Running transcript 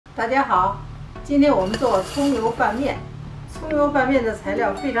大家好，今天我们做葱油拌面。葱油拌面的材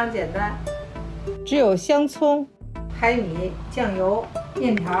料非常简单，只有香葱、海米、酱油、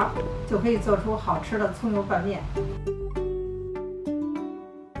面条，就可以做出好吃的葱油拌面。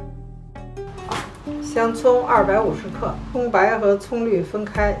香葱250克，葱白和葱绿分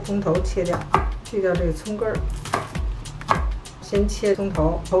开，葱头切掉，去掉这个葱根儿。先切葱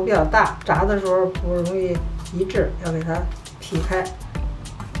头，头比较大，炸的时候不容易一致，要给它劈开。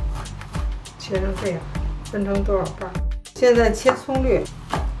切成这样，分成多少瓣？现在切葱绿，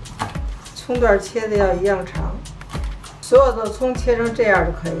葱段切的要一样长，所有的葱切成这样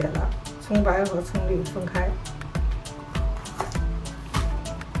就可以了。葱白和葱绿分开。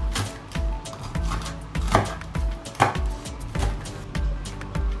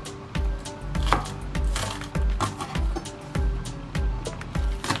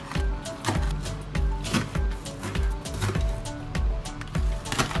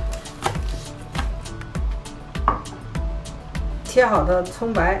切好的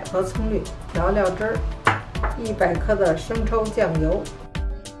葱白和葱绿，调料汁儿，100克的生抽酱油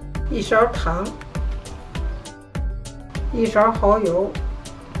，1勺糖，1勺蚝油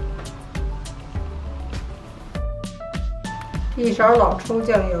，1勺老抽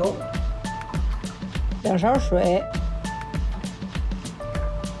酱油，2勺水，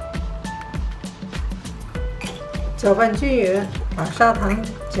搅拌均匀，把砂糖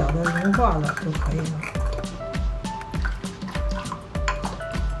搅得融化了就可以了。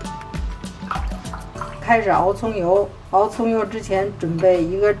开始熬葱油，熬葱油之前准备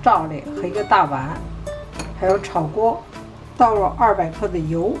一个罩里和一个大碗，还有炒锅，倒入200克的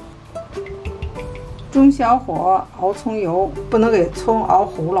油，中小火熬葱油，不能给葱熬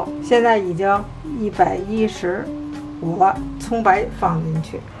糊了。现在已经115了，葱白放进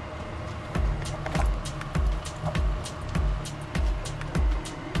去。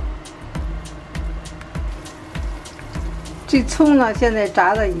这葱呢，现在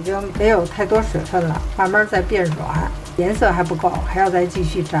炸的已经没有太多水分了，慢慢在变软，颜色还不够，还要再继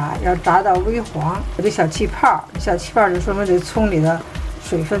续炸，要炸到微黄，有这小气泡，小气泡就说明这葱里的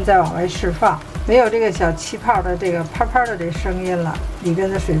水分在往外释放。没有这个小气泡的这个啪啪的这声音了，里边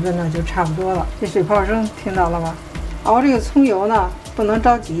的水分呢就差不多了。这水泡声听到了吗？熬这个葱油呢，不能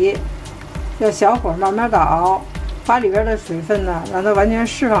着急，要小火慢慢的熬，把里边的水分呢让它完全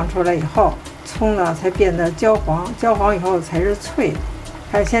释放出来以后。葱呢才变得焦黄，焦黄以后才是脆的。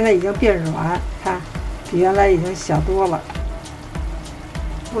看现在已经变软，看比原来已经小多了。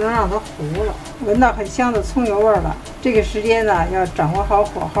不能让它糊了，闻到很香的葱油味了。这个时间呢要掌握好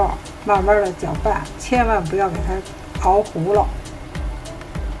火候，慢慢的搅拌，千万不要给它熬糊了。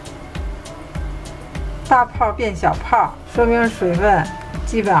大泡变小泡，说明水分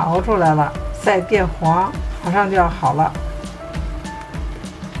基本熬出来了，再变黄，马上就要好了。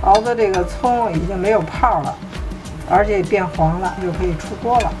熬的这个葱已经没有泡了，而且变黄了，就可以出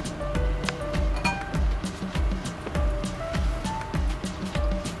锅了。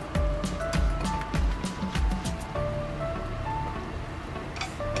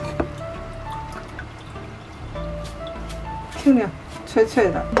听听，脆脆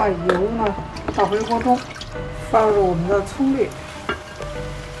的。把油呢倒回锅中，放入我们的葱绿。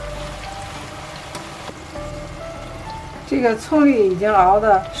这个葱绿已经熬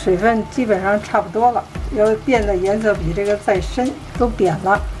的水分基本上差不多了，要变得颜色比这个再深，都扁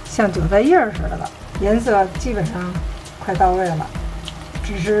了，像韭菜叶似的了，颜色基本上快到位了，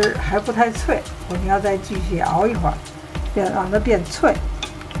只是还不太脆，我们要再继续熬一会儿，让它变脆，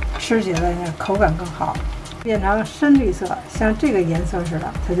吃起来口感更好，变成深绿色，像这个颜色似的，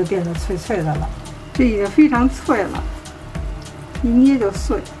它就变得脆脆的了。这已经非常脆了，一捏就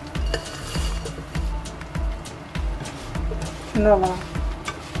碎。听到吗？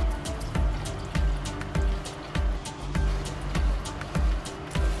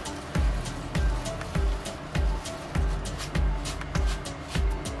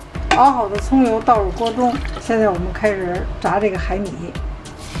熬好的葱油倒入锅中，现在我们开始炸这个海米。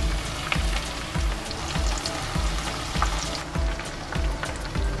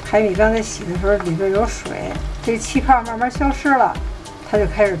海米刚才洗的时候里边有水，这个气泡慢慢消失了，它就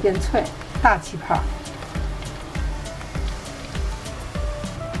开始变脆，大气泡。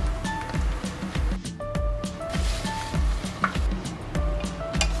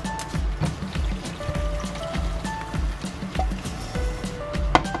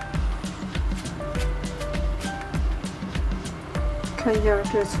看一下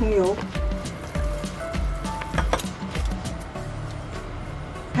这葱油，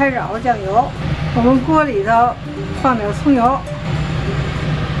开始熬酱油。我们锅里头放点葱油，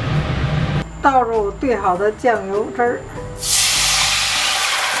倒入兑好的酱油汁儿，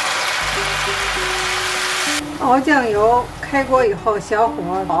熬酱油，开锅以后小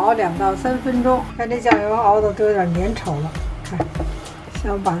火熬2到3分钟。看这酱油熬的都有点粘稠了，看，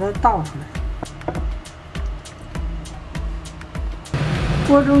先把它倒出来。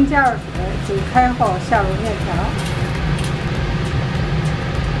锅中加热水，水开后下入面条。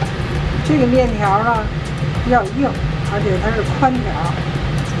这个面条呢比较硬，而且它是宽条，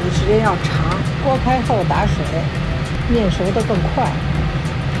煮的时间要长。锅开后打水，面熟得更快。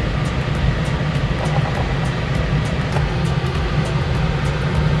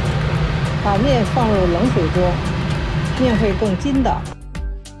把面放入冷水中，面会更筋道。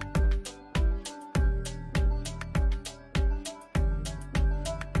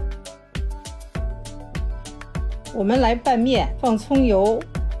我们来拌面，放葱油、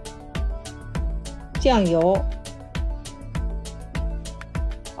酱油、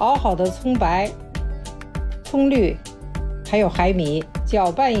熬好的葱白、葱绿，还有海米，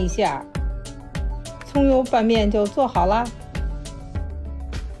搅拌一下，葱油拌面就做好啦。